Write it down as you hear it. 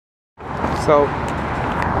So,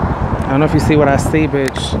 I don't know if you see what I see,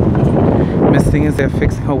 bitch. Miss Thing is there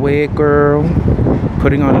fixing her wig, girl.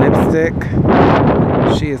 Putting on lipstick.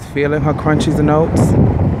 She is feeling her crunchies and oats.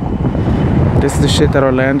 This is the shit that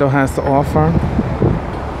Orlando has to offer.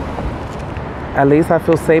 At least I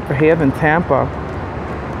feel safer here than Tampa.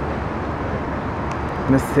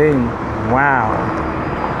 Miss Thing, wow.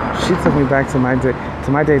 She took me back to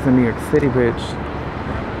my days in New York City, bitch.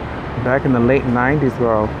 Back in the late 90s,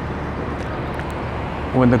 girl.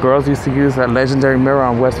 When the girls used to use that legendary mirror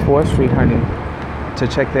on West 4th Street, honey, to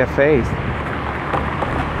check their face.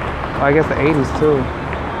 I guess the 80s too.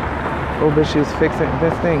 Oh, bitch, she was fixing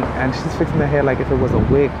this thing, and she's fixing the hair like if it was a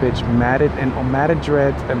wig, bitch, matted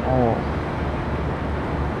dreads and all.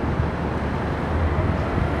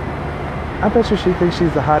 I bet you she thinks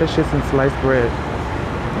she's the hottest shit since sliced bread.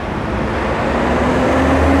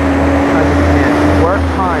 I just can't. Work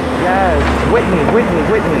hard, yes.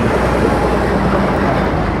 Whitney.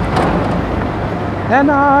 And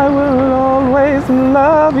I will always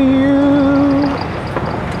love you.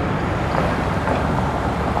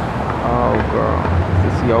 Oh, girl.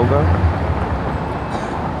 Is this yoga?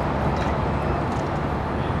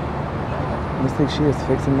 Looks like she is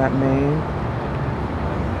fixing that mane.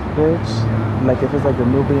 Bitch. Like if it's like the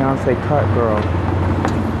new Beyonce cut, girl.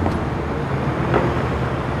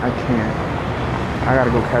 I can't. I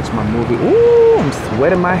gotta go catch my movie. Ooh, I'm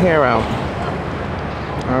sweating my hair out.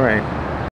 All right.